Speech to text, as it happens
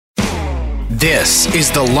This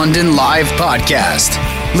is the London Live Podcast.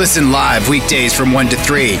 Listen live weekdays from 1 to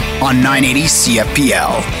 3 on 980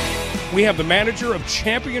 CFPL. We have the manager of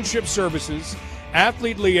Championship Services,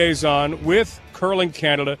 athlete liaison with Curling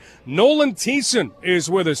Canada, Nolan Thiessen is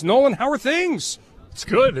with us. Nolan, how are things? It's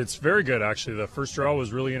good. It's very good, actually. The first draw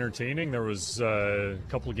was really entertaining. There was a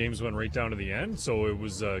couple of games went right down to the end, so it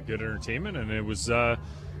was good entertainment, and it's a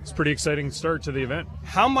pretty exciting start to the event.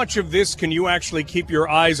 How much of this can you actually keep your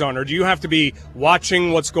eyes on, or do you have to be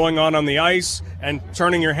watching what's going on the ice and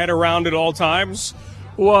turning your head around at all times?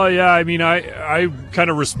 Well, yeah, I mean, I'm kind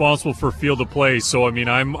of responsible for field of play, so I mean,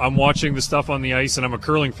 I'm watching the stuff on the ice, and I'm a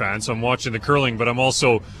curling fan, so I'm watching the curling, but I'm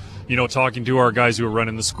also, talking to our guys who are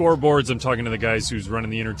running the scoreboards. I'm talking to the guys who's running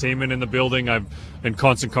the entertainment in the building. I'm in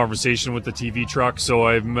constant conversation with the TV truck, so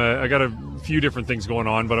I got a few different things going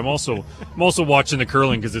on, but I'm also watching the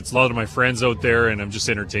curling because it's a lot of my friends out there, and I'm just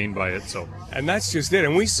entertained by it. So, and that's just it.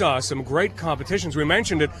 And we saw some great competitions. We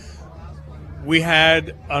mentioned it. We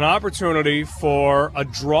had an opportunity for a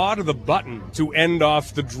draw to the button to end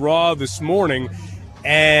off the draw this morning,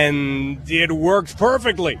 and it worked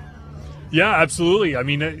perfectly. Yeah, absolutely. I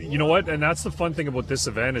mean, you know what? And that's the fun thing about this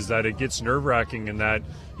event is that it gets nerve-wracking in that,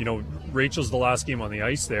 Rachel's the last game on the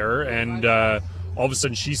ice there, and all of a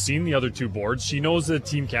sudden she's seen the other two boards. She knows that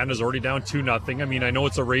Team Canada's already down 2-0. I mean, I know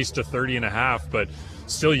it's a race to 30.5, but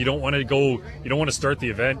still you don't want to start the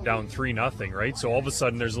event down 3-0, right? So all of a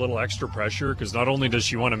sudden there's a little extra pressure because not only does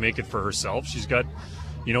she want to make it for herself, she's got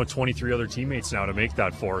 23 other teammates now to make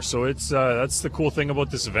that for. So it's that's the cool thing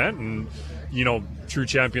about this event, and true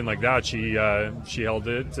champion like that, she held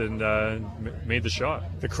it and made the shot.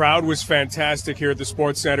 The crowd was fantastic here at the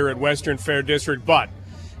Sports Center at Western Fair District, but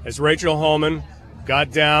as Rachel Homan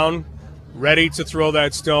got down, ready to throw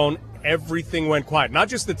that stone, everything went quiet. Not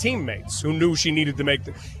just the teammates who knew she needed to make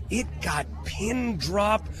it got pin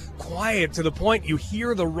drop quiet to the point you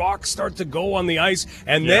hear the rocks start to go on the ice,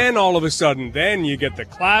 and then all of a sudden, then you get the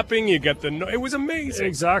clapping, you get it was amazing.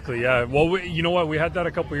 Exactly, yeah. Well, you know what? We had that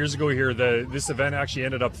a couple years ago here. This event actually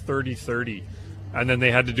ended up 30-30, and then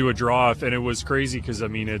they had to do a draw off, and it was crazy because, I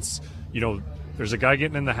mean, it's, there's a guy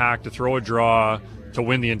getting in the hack to throw a draw to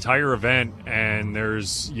win the entire event, and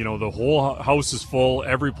there's, the whole house is full,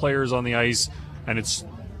 every player's on the ice, and it's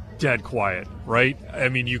dead quiet, right? I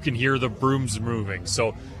mean, you can hear the brooms moving,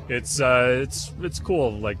 so it's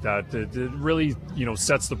cool like that. It really,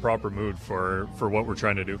 sets the proper mood for what we're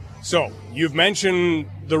trying to do. So you've mentioned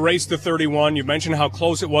the race to 31. You've mentioned how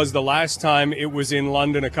close it was the last time it was in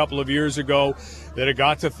London a couple of years ago, that it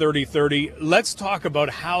got to 30-30. Let's talk about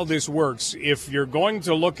how this works. If you're going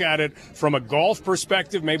to look at it from a golf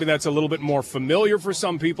perspective, maybe that's a little bit more familiar for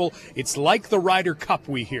some people. It's like the Ryder Cup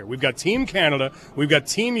we hear. We've got Team Canada, we've got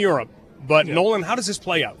Team Europe. But Nolan, how does this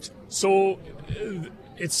play out? So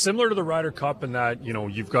it's similar to the Ryder Cup in that,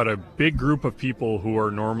 you've got a big group of people who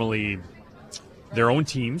are normally their own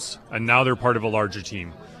teams, and now they're part of a larger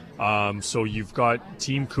team. So you've got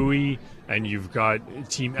Team Cooey, and you've got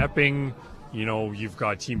Team Epping, you've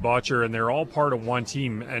got Team Botcher, and they're all part of one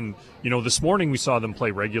team. And, this morning we saw them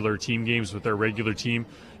play regular team games with their regular team.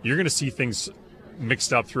 You're going to see things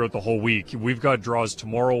mixed up throughout the whole week. We've got draws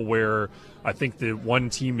tomorrow where I think the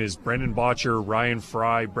one team is Brendan Botcher, Ryan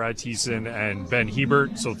Fry, Brad Thiessen, and Ben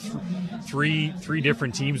Hebert. So three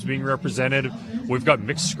different teams being represented. We've got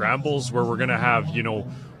mixed scrambles where we're going to have,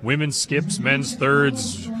 women's skips, men's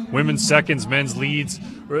thirds, women's seconds, men's leads.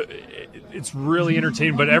 It's really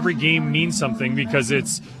entertaining, but every game means something because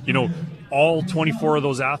it's, all 24 of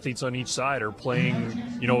those athletes on each side are playing,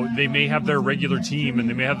 they may have their regular team and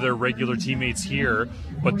they may have their regular teammates here,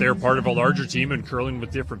 but they're part of a larger team and curling with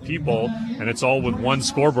different people, and it's all with one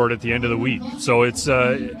scoreboard at the end of the week. So it's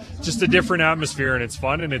just a different atmosphere, and it's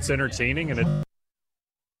fun and it's entertaining, and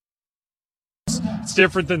it's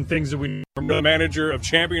different than things that we... From the manager of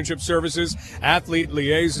Championship Services, athlete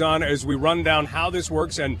liaison, as we run down how this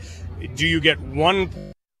works, and do you get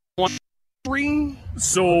 1 point?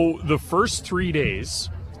 So the first 3 days,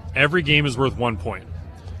 every game is worth 1 point.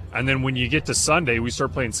 And then when you get to Sunday, we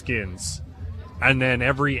start playing skins. And then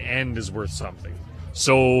every end is worth something.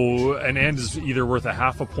 So an end is either worth a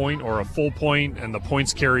half a point or a full point, and the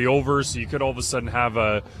points carry over. So you could all of a sudden have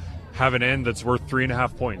an end that's worth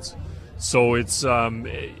 3.5 points. So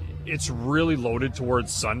it's really loaded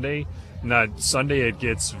towards Sunday. And that Sunday it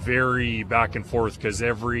gets very back and forth because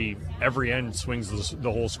every end swings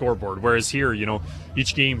the whole scoreboard. Whereas here,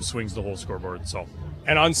 each game swings the whole scoreboard. So.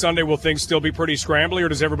 And on Sunday, will things still be pretty scrambly, or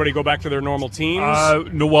does everybody go back to their normal teams?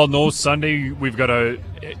 No. Sunday we've got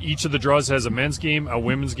each of the draws has a men's game, a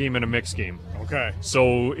women's game, and a mixed game. Okay.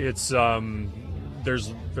 So it's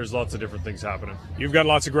there's lots of different things happening. You've got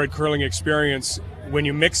lots of great curling experience. When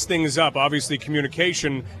you mix things up, obviously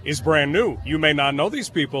communication is brand new. You may not know these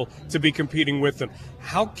people to be competing with them.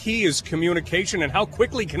 How key is communication, and how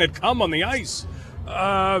quickly can it come on the ice?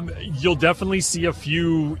 You'll definitely see a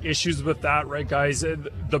few issues with that, right, guys?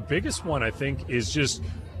 The biggest one, I think, is just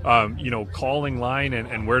calling line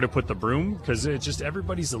and where to put the broom, because it just,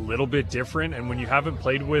 everybody's a little bit different, and when you haven't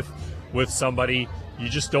played with somebody, you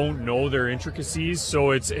just don't know their intricacies. So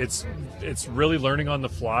it's really learning on the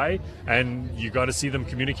fly, and you got to see them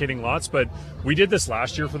communicating lots. But we did this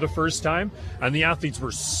last year for the first time, and the athletes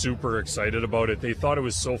were super excited about it. They thought it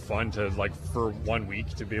was so fun to, like, for 1 week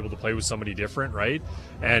to be able to play with somebody different, right?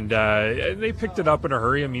 And they picked it up in a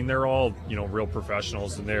hurry. I mean, they're all real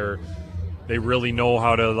professionals, and they really know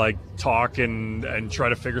how to, like, talk and try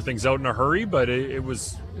to figure things out in a hurry. But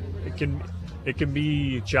it can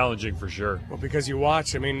be challenging for sure. Well, because you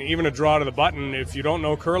watch, I mean, even a draw to the button, if you don't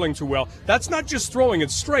know curling too well, that's not just throwing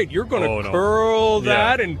it straight. You're going to curl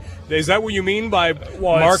that, and is that what you mean by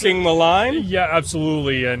marking the line? Yeah,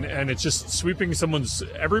 absolutely. And it's just sweeping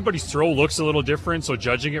everybody's throw looks a little different, so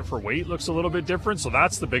judging it for weight looks a little bit different. So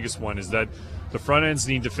that's the biggest one, is that the front ends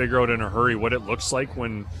need to figure out in a hurry what it looks like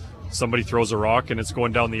when somebody throws a rock and it's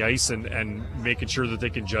going down the ice, and making sure that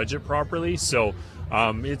they can judge it properly. So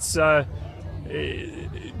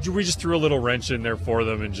we just threw a little wrench in there for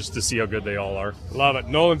them, and just to see how good they all are. Love it.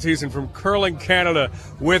 Nolan Thiessen from Curling Canada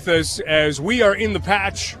with us as we are in the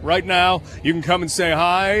patch right now. You can come and say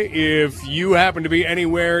hi if you happen to be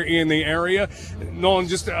anywhere in the area. Nolan,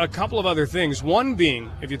 just a couple of other things. One being,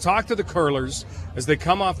 if you talk to the curlers as they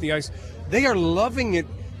come off the ice, they are loving it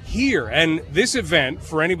here. And this event,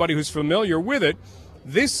 for anybody who's familiar with it,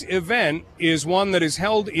 this event is one that is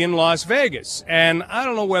held in Las Vegas. And I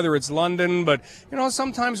don't know whether it's London, but,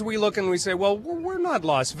 sometimes we look and we say, well, we're not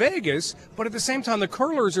Las Vegas. But at the same time, the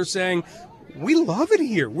curlers are saying, we love it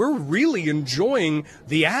here. We're really enjoying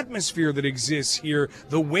the atmosphere that exists here,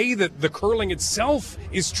 the way that the curling itself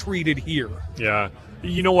is treated here. Yeah.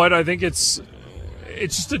 You know what? I think it's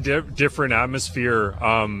just a different atmosphere.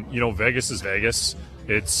 Vegas is Vegas.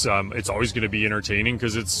 It's always going to be entertaining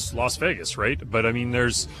because it's Las Vegas, right? But I mean,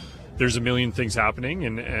 there's a million things happening,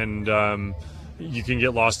 and you can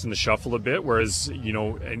get lost in the shuffle a bit. Whereas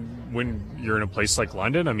and when you're in a place like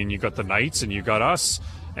London, I mean, you got the Knights and you got us,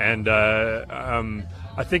 and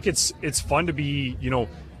I think it's fun to be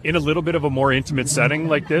in a little bit of a more intimate setting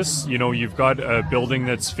like this. You've got a building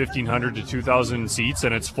that's 1,500 to 2,000 seats,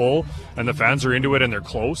 and it's full, and the fans are into it, and they're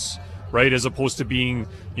close, right? As opposed to being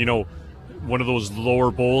one of those lower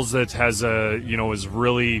bowls that has is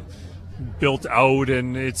really built out,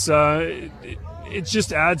 and it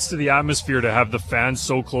just adds to the atmosphere to have the fans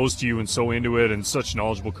so close to you and so into it, and such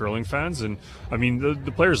knowledgeable curling fans. And I mean,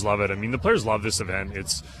 the players love it. I mean, the players love this event.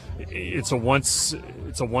 It's a once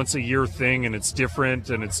a year thing, and it's different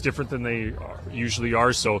than they usually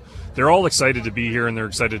are. So they're all excited to be here, and they're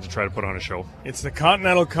excited to try to put on a show. It's the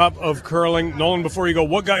Continental Cup of Curling. Nolan, before you go,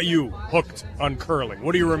 what got you hooked on curling?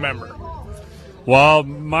 What do you remember? Well,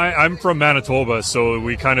 I'm from Manitoba, so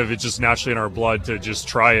we it's just naturally in our blood to just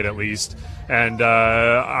try it at least. And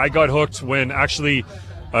I got hooked when actually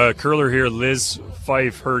a curler here, Liz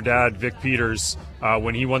Fife, her dad, Vic Peters,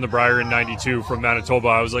 when he won the Brier in '92 from Manitoba,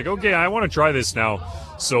 I was like, okay, I want to try this now.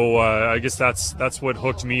 So I guess that's what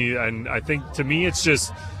hooked me. And I think to me, it's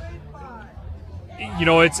just,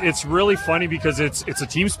 it's really funny because it's a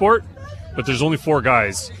team sport, but there's only 4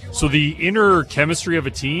 guys. So the inner chemistry of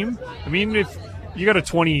a team, I mean, if you got a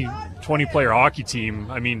 20 player hockey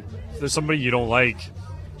team, I mean, if there's somebody you don't like,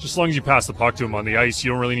 just as long as you pass the puck to them on the ice,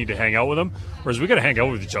 you don't really need to hang out with them. Whereas we got to hang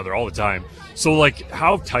out with each other all the time. So, like,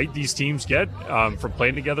 how tight these teams get from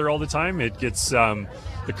playing together all the time, it gets the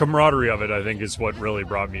camaraderie of it, I think, is what really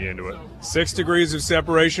brought me into it. 6 degrees of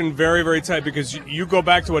separation, very, very tight, because you go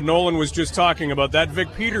back to what Nolan was just talking about. That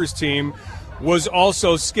Vic Peters team was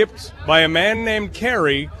also skipped by a man named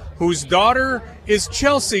Carey, whose daughter is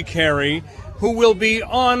Chelsea Carey, who will be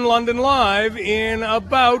on London Live in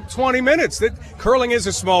about 20 minutes. Curling is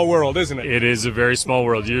a small world, isn't it? It is a very small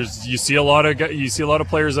world. You see a lot of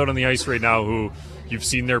players out on the ice right now who you've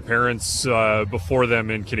seen their parents before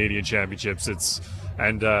them in Canadian championships.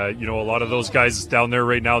 A lot of those guys down there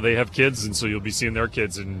right now, they have kids, and so you'll be seeing their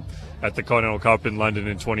kids at the Continental Cup in London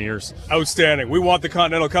in 20 years. Outstanding. We want the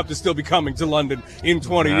Continental Cup to still be coming to London in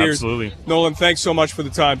 20 years. Absolutely. Nolan, thanks so much for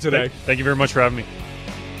the time today. Thank you very much for having me.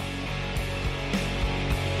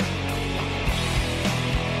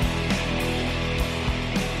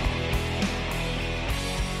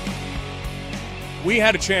 We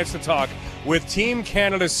had a chance to talk with Team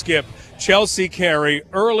Canada skip Chelsea Carey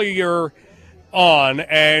earlier on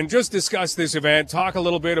and just discuss this event, talk a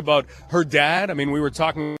little bit about her dad. I mean, we were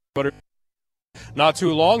talking about her not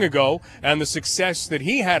too long ago and the success that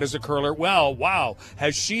he had as a curler. Well, wow,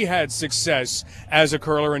 has she had success as a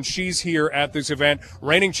curler, and she's here at this event,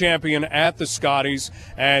 reigning champion at the Scotties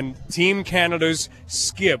and Team Canada's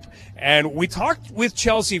skip. And we talked with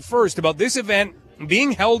Chelsea first about this event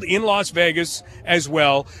being held in Las Vegas as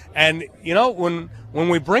well. And, you know, when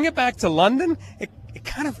we bring it back to London, it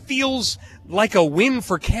kind of feels like a win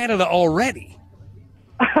for Canada already.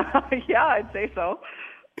 Yeah, I'd say so.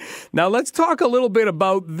 Now, let's talk a little bit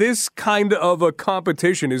about this kind of a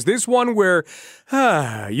competition. Is this one where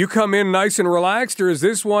you come in nice and relaxed, or is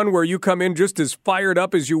this one where you come in just as fired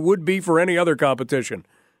up as you would be for any other competition?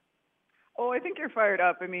 Oh, I think you're fired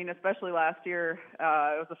up. I mean, especially last year, it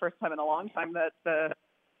was the first time in a long time that the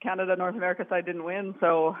Canada North America side didn't win.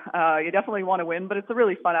 So you definitely want to win, but it's a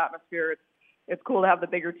really fun atmosphere. It's cool to have the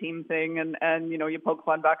bigger team thing, and you know, you poke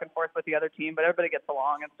fun back and forth with the other team, but everybody gets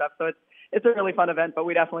along and stuff. So it's a really fun event, but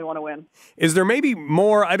we definitely want to win. Is there maybe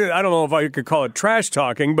more, I don't know if I could call it trash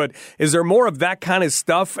talking, but is there more of that kind of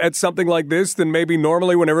stuff at something like this than maybe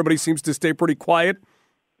normally when everybody seems to stay pretty quiet?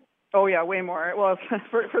 Oh, yeah, way more. Well,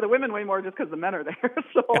 for the women, way more just because the men are there.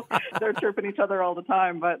 So they're chirping each other all the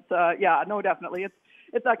time. But, yeah, no, definitely.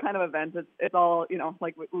 It's that kind of event. It's all, you know,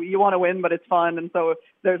 like you want to win, but it's fun. And so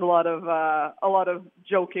there's a lot of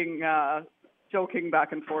joking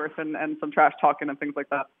back and forth and some trash talking and things like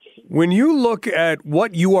that. When you look at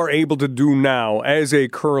what you are able to do now as a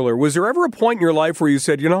curler, was there ever a point in your life where you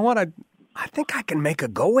said, you know what, I think I can make a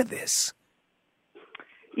go of this?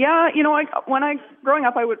 Yeah, you know, growing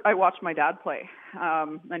up, I watched my dad play,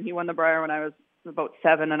 and he won the Brier when I was about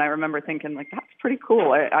 7, and I remember thinking, like, that's pretty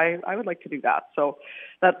cool. I would like to do that. So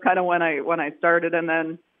that's kind of when I started, and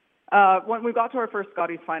then when we got to our first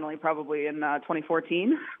Scotties finally, probably in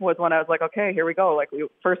 2014, was when I was like, okay, here we go. Like,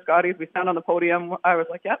 first Scotties, we stand on the podium. I was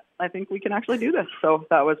like, yep, I think we can actually do this. So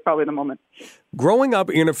that was probably the moment. Growing up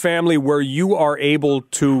in a family where you are able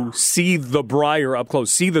to see the Brier up close,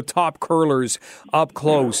 see the top curlers up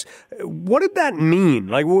close, what did that mean?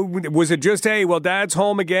 Like, was it just, hey, well, Dad's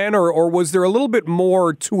home again, or was there a little bit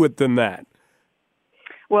more to it than that?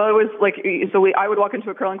 Well, it was like, so I would walk into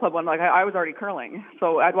a curling club when, like, I was already curling.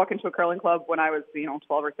 So I'd walk into a curling club when I was, 12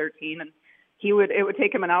 or 13, and it would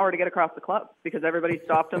take him an hour to get across the club because everybody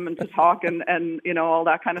stopped him and to talk and all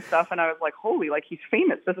that kind of stuff. And I was like, holy, like, he's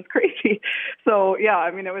famous. This is crazy. So yeah,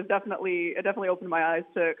 I mean, it definitely opened my eyes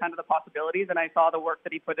to kind of the possibilities, and I saw the work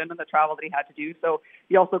that he put in and the travel that he had to do. So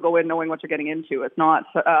you also go in knowing what you're getting into. It's not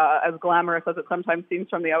as glamorous as it sometimes seems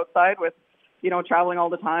from the outside with, traveling all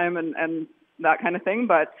the time and that kind of thing.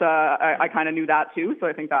 But I kind of knew that too. So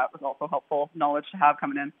I think that was also helpful knowledge to have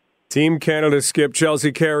coming in. Team Canada skip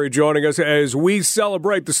Chelsea Carey joining us as we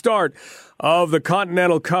celebrate the start of the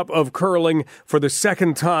Continental Cup of Curling for the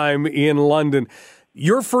second time in London.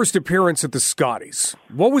 Your first appearance at the Scotties,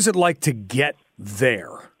 what was it like to get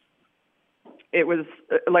there? It was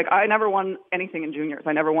like, I never won anything in juniors.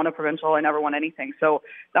 I never won a provincial. I never won anything. So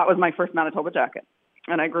that was my first Manitoba jacket.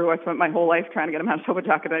 And I spent my whole life trying to get a Manitoba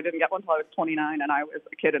jacket. I didn't get one until I was 29, and I was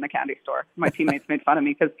a kid in a candy store. My teammates made fun of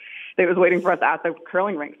me because they was waiting for us at the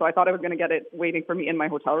curling rink. So I thought I was going to get it waiting for me in my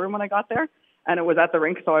hotel room when I got there. And it was at the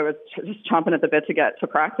rink, so I was just chomping at the bit to get to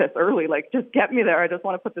practice early. Like, just get me there. I just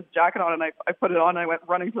want to put this jacket on. And I put it on, and I went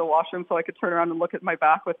running to the washroom so I could turn around and look at my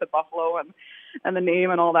back with the buffalo and the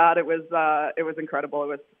name and all that. It was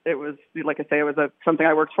incredible. It was like I say, it was something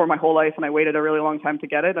I worked for my whole life, and I waited a really long time to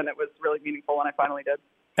get it, and it was really meaningful when I finally did.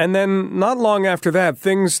 And then not long after that,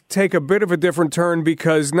 things take a bit of a different turn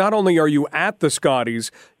because not only are you at the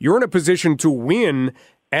Scotties, you're in a position to win,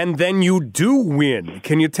 and then you do win.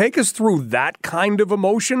 Can you take us through that kind of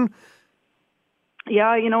emotion?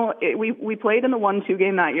 Yeah, we played in the 1-2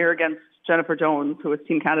 game that year against Jennifer Jones, who was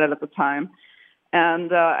Team Canada at the time,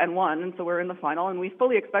 and won. And so we're in the final, and we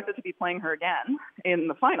fully expected to be playing her again in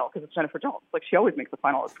the final because it's Jennifer Jones. Like, she always makes the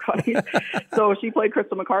final at Scotties. So she played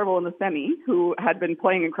Crystal McCarville in the semi, who had been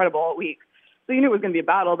playing incredible all week. So you knew it was going to be a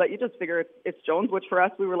battle, but you just figure it's Jones, which for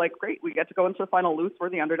us, we were like, great, we get to go into the final loose. We're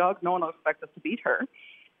the underdogs. No one will expect us to beat her.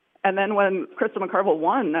 And then when Crystal McCarville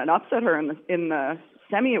won and upset her in the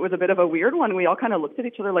semi, it was a bit of a weird one. We all kind of looked at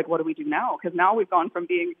each other like, what do we do now? Because now we've gone from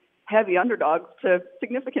being heavy underdogs to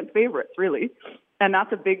significant favorites, really. And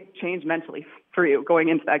that's a big change mentally for you going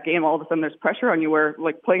into that game. All of a sudden there's pressure on you where,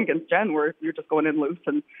 like, playing against Jen, where you're just going in loose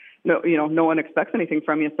and no one expects anything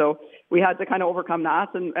from you. So we had to kind of overcome that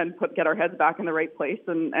and get our heads back in the right place.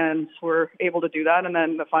 And we're able to do that. And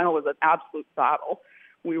then the final was an absolute battle.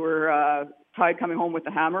 We were tied coming home with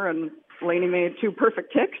the hammer, and Lainey made 2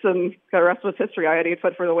 perfect kicks, and the rest was history. I had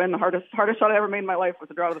 8-foot for the win. The hardest shot I ever made in my life was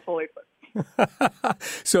a draw to the full 8-foot.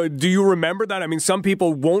 So do you remember that? I mean, some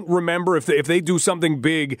people won't remember if they do something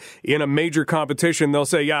big in a major competition. They'll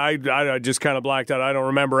say, yeah, I just kind of blacked out. I don't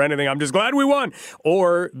remember anything. I'm just glad we won.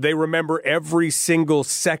 Or they remember every single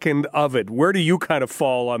second of it. Where do you kind of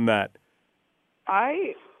fall on that?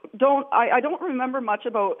 I don't remember much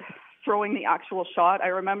about throwing the actual shot. I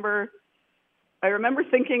remember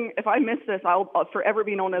thinking, if I miss this, I'll forever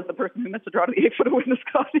be known as the person who missed a draw to the 8-foot to win the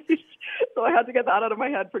Scotties. So I had to get that out of my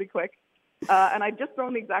head pretty quick. And I'd just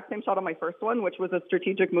thrown the exact same shot on my first one, which was a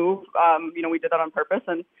strategic move. We did that on purpose.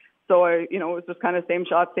 And so it was just kind of same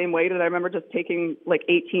shot, same weight. And I remember just taking like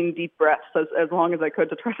 18 deep breaths as long as I could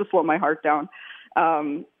to try to slow my heart down.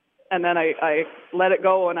 And then I let it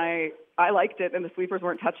go, and I liked it, and the sweepers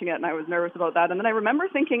weren't touching it, and I was nervous about that. And then I remember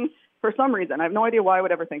thinking, for some reason, I have no idea why I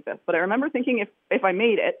would ever think this, but I remember thinking if I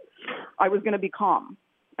made it, I was going to be calm.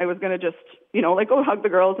 I was going to just, go hug the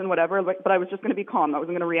girls and whatever, but I was just going to be calm. I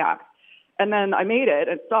wasn't going to react. And then I made it,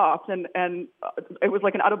 it stopped, and it was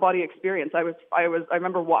like an out-of-body experience. I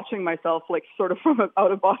remember watching myself, like, sort of from an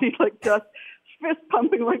out-of-body, like, just fist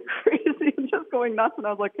pumping like crazy and just going nuts. And I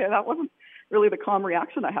was like, okay, that wasn't really the calm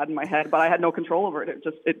reaction I had in my head, but I had no control over it.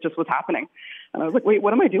 It just was happening. And I was like, wait,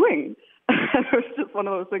 what am I doing? And it was just one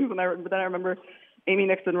of those things. But then I remember Amy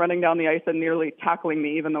Nixon running down the ice and nearly tackling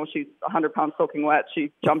me, even though she's 100 pounds soaking wet.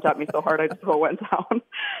 She jumped at me so hard I just went down.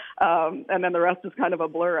 And then the rest is kind of a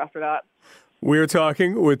blur after that. We're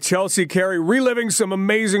talking with Chelsea Carey, reliving some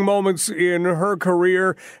amazing moments in her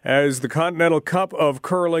career as the Continental Cup of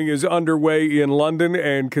Curling is underway in London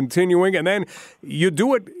and continuing. And then you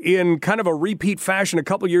do it in kind of a repeat fashion a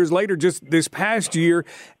couple years later, just this past year,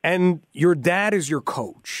 and your dad is your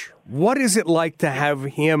coach. What is it like to have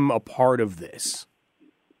him a part of this?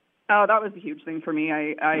 Oh, that was a huge thing for me.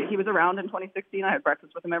 He was around in 2016. I had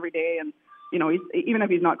breakfast with him every day, and even if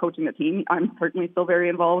he's not coaching the team, I'm certainly still very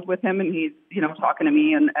involved with him, and he's, talking to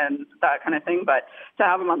me and that kind of thing. But to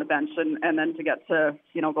have him on the bench and then to get to,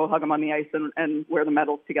 go hug him on the ice and wear the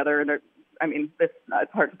medals together, and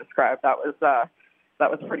it's hard to describe. That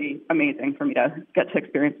was pretty amazing for me to get to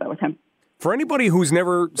experience that with him. For anybody who's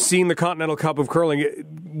never seen the Continental Cup of Curling,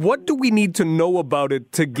 what do we need to know about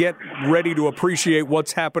it to get ready to appreciate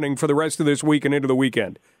what's happening for the rest of this week and into the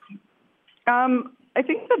weekend? I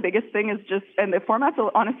think the biggest thing is just, and the format's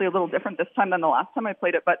honestly a little different this time than the last time I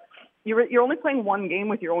played it, but you're only playing one game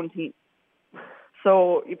with your own team.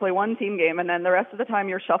 So you play one team game, and then the rest of the time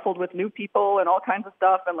you're shuffled with new people and all kinds of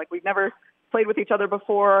stuff. And we've never played with each other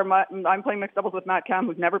before. I'm playing mixed doubles with Matt Cam,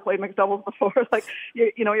 who's never played mixed doubles before.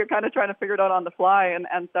 You're kind of trying to figure it out on the fly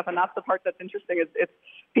and stuff. And that's the part that's interesting. Is it's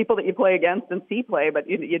people that you play against and see play, but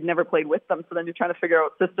you'd never played with them. So then you're trying to figure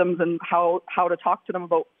out systems and how to talk to them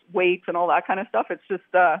about weights and all that kind of stuff. It's just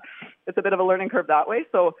it's a bit of a learning curve that way.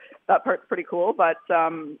 So that part's pretty cool. But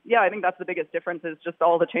I think that's the biggest difference, is just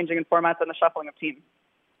all the changing in formats and the shuffling of teams.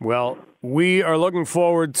 Well, we are looking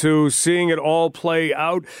forward to seeing it all play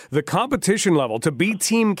out. The competition level, to be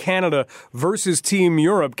Team Canada versus Team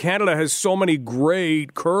Europe. Canada has so many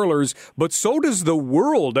great curlers, but so does the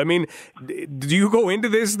world. I mean, do you go into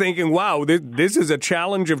this thinking, wow, this is a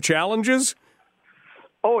challenge of challenges?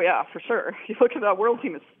 Oh, yeah, for sure. You look at that world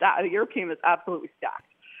team, is stacked. The Europe team is absolutely stacked.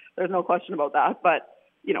 There's no question about that. But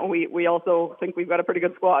we also think we've got a pretty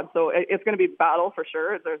good squad. So it's going to be battle for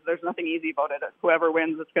sure. There's nothing easy about it. Whoever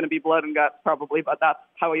wins, it's going to be blood and guts probably, but that's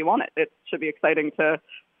how you want it. It should be exciting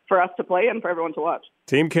for us to play and for everyone to watch.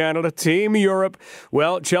 Team Canada, Team Europe.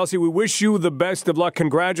 Well, Chelsea, we wish you the best of luck.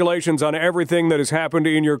 Congratulations on everything that has happened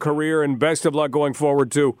in your career, and best of luck going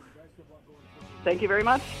forward too. Thank you very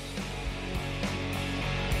much.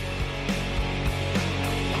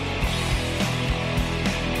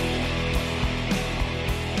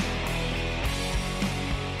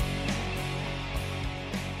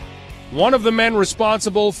 One of the men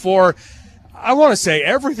responsible for, I want to say,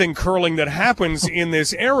 everything curling that happens in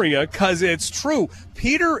this area, because it's true.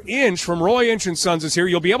 Peter Inch from Roy Inch & Sons is here.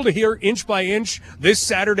 You'll be able to hear Inch by Inch this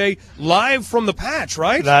Saturday live from the patch,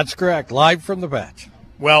 right? That's correct, live from the patch.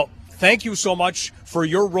 Well, thank you so much for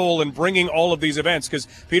your role in bringing all of these events, because,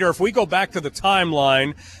 Peter, if we go back to the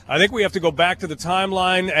timeline, I think we have to go back to the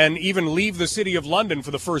timeline and even leave the city of London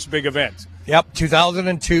for the first big event. Yep,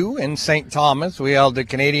 2002 in St. Thomas, we held the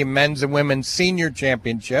Canadian Men's and Women's Senior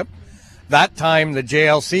Championship. That time, the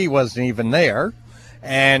JLC wasn't even there,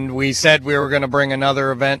 and we said we were going to bring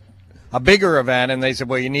another event, a bigger event, and they said,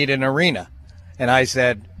 well, you need an arena. And I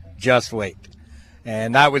said, just wait.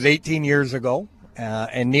 And that was 18 years ago.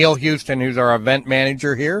 And Neil Houston, who's our event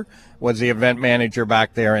manager here, was the event manager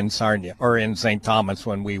back there in Sarnia, or in St. Thomas,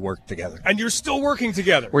 when we worked together. And you're still working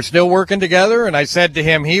together. We're still working together, and I said to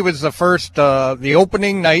him, he was the first, the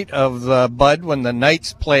opening night of the Bud when the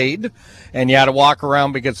Knights played, and you had to walk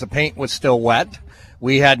around because the paint was still wet.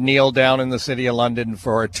 We had Neil down in the City of London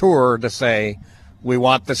for a tour to say, we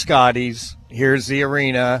want the Scotties, here's the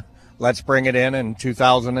arena, let's bring it in. In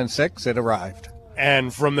 2006, it arrived.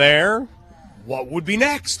 And from there, what would be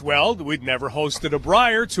next? Well, we'd never hosted a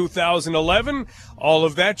Brier. 2011, all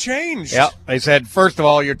of that changed. Yeah, they said, first of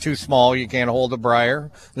all, you're too small. You can't hold a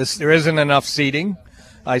Brier. There isn't enough seating.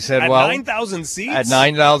 I said, at well, 9,000 seats? At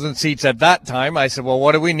 9,000 seats at that time. I said, well,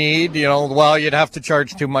 what do we need? Well, you'd have to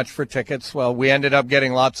charge too much for tickets. Well, we ended up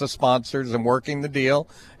getting lots of sponsors and working the deal,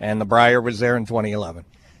 and the Brier was there in 2011.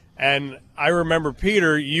 And I remember,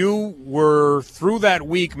 Peter, you were through that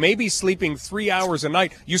week maybe sleeping 3 hours a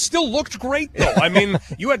night. You still looked great, though. I mean,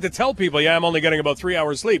 you had to tell people, I'm only getting about 3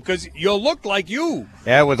 hours sleep, because you looked like you.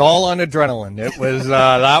 Yeah, it was all on adrenaline. It was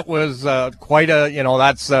that was quite a,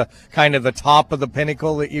 that's kind of the top of the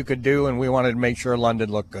pinnacle that you could do, and we wanted to make sure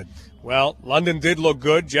London looked good. Well, London did look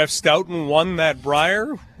good. Jeff Stoughton won that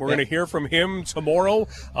Brier. We're going to hear from him tomorrow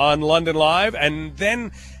on London Live. And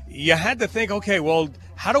then you had to think, okay, well,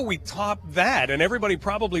 how do we top that? And everybody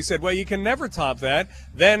probably said, well, you can never top that.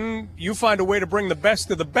 Then you find a way to bring the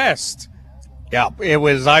best of the best. Yeah,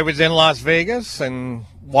 I was in Las Vegas and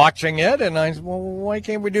watching it, and I said, well, why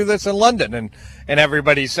can't we do this in London? And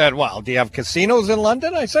everybody said, well, do you have casinos in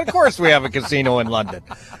London? I said, of course we have a casino in London.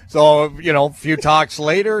 So, a few talks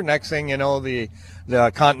later, next thing you know, the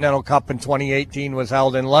Continental Cup in 2018 was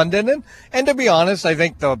held in London. And to be honest, I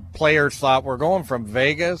think the players thought we're going from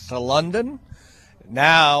Vegas to London.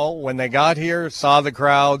 Now, when they got here, saw the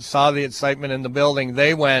crowd, saw the excitement in the building,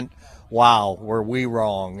 they went, wow, were we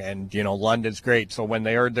wrong? And, London's great. So when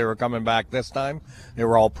they heard they were coming back this time, they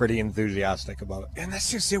were all pretty enthusiastic about it. And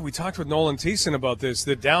that's just it. We talked with Nolan Thiessen about this.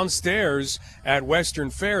 The downstairs at Western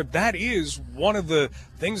Fair, that is one of the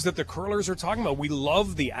things that the curlers are talking about. We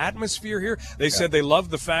love the atmosphere here. They said they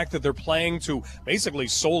love the fact that they're playing to basically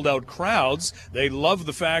sold-out crowds. They love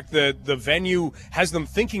the fact that the venue has them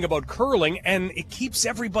thinking about curling, and it keeps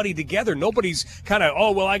everybody together. Nobody's kind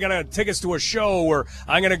of, I got tickets to a show, or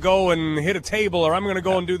I'm going to go and hit a table, or I'm going to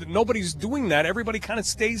go and do that. Nobody's doing that. Everybody kind of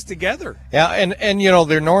stays together. Yeah, and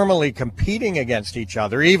they're normally competing against each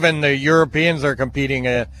other. Even the Europeans are competing.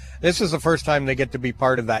 This is the first time they get to be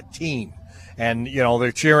part of that team. And,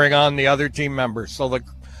 they're cheering on the other team members. So the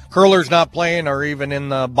curlers not playing are even in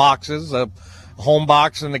the boxes, the home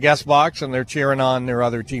box and the guest box, and they're cheering on their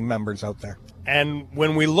other team members out there. And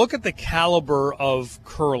when we look at the caliber of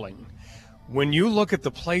curling, when you look at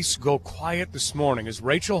the place go quiet this morning, as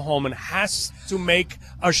Rachel Homan has to make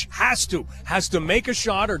a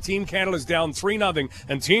shot, or Team Canada's down 3-0,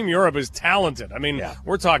 and Team Europe is talented. I mean,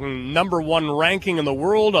 We're talking number 1 ranking in the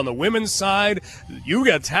world on the women's side. You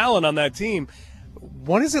got talent on that team.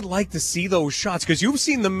 What is it like to see those shots? Because you've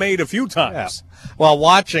seen them made a few times. Yeah. Well,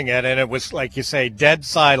 watching it, and it was, like you say, dead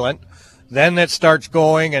silent. Then it starts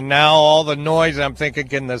going, and now all the noise, I'm thinking,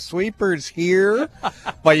 can the sweepers hear?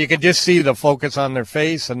 But you could just see the focus on their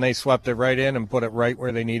face, and they swept it right in and put it right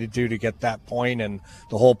where they needed to get that point, and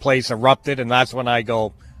the whole place erupted, and that's when I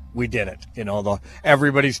go, we did it.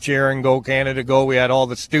 Everybody's cheering, go Canada, go. We had all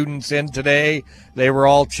the students in today. They were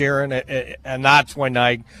all cheering, and that's what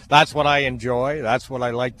I enjoy. That's what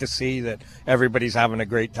I like to see, that everybody's having a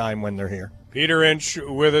great time when they're here. Peter Inch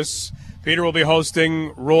with us. Peter will be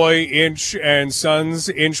hosting Roy Inch and Sons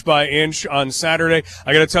Inch by Inch on Saturday.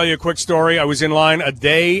 I got to tell you a quick story. I was in line a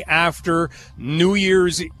day after New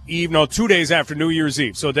Year's Eve. No, 2 days after New Year's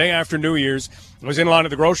Eve. So a day after New Year's, I was in line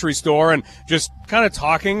at the grocery store and just kind of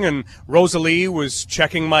talking, and Rosalie was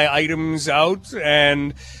checking my items out,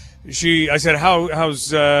 and I said, how's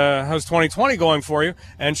 2020 going for you?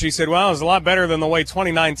 And she said, well, it was a lot better than the way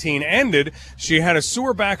 2019 ended. She had a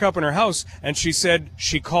sewer backup in her house, and she said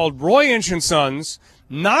she called Roy Inch and Sons.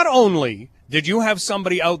 Not only did you have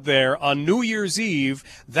somebody out there on New Year's Eve,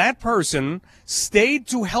 that person stayed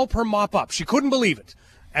to help her mop up. She couldn't believe it,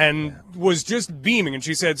 and was just beaming. And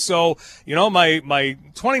she said, so, my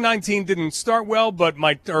 2019 didn't start well, but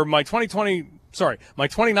my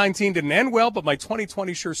 2019 didn't end well, but my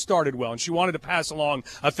 2020 sure started well. And she wanted to pass along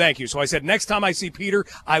a thank you. So I said, next time I see Peter,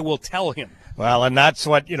 I will tell him. Well, and that's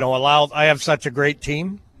what, I have such a great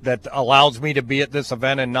team that allows me to be at this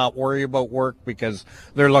event and not worry about work, because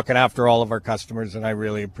they're looking after all of our customers, and I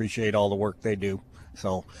really appreciate all the work they do.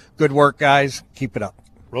 So good work, guys. Keep it up.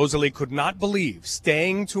 Rosalie could not believe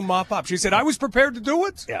staying to mop up. She said, I was prepared to do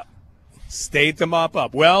it. Yeah. Stayed to mop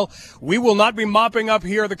up. Well, we will not be mopping up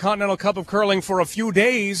here at the Continental Cup of Curling for a few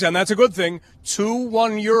days, and that's a good thing.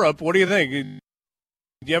 2-1 Europe. What do you think? Do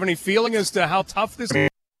you have any feeling as to how tough this is?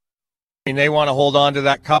 I mean, they want to hold on to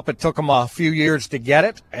that cup. It took them a few years to get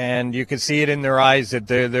it, and you can see it in their eyes that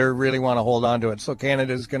they really want to hold on to it. So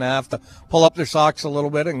Canada's going to have to pull up their socks a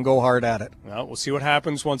little bit and go hard at it. Well, we'll see what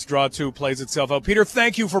happens once Draw 2 plays itself out. Peter,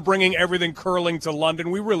 thank you for bringing everything curling to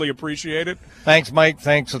London. We really appreciate it. Thanks, Mike.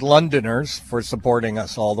 Thanks, Londoners, for supporting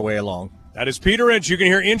us all the way along. That is Peter Inch. You can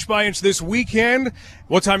hear Inch by Inch this weekend.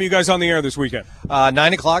 What time are you guys on the air this weekend?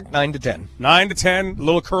 9 o'clock, 9 to 10. 9 to 10. A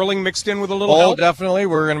little curling mixed in with a little Oh, help? definitely.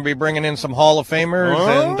 We're going to be bringing in some Hall of Famers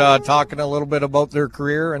and talking a little bit about their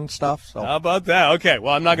career and stuff. So. How about that? Okay,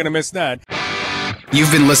 well, I'm not going to miss that.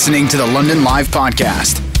 You've been listening to the London Live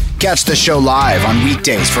Podcast. Catch the show live on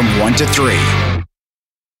weekdays from 1 to 3.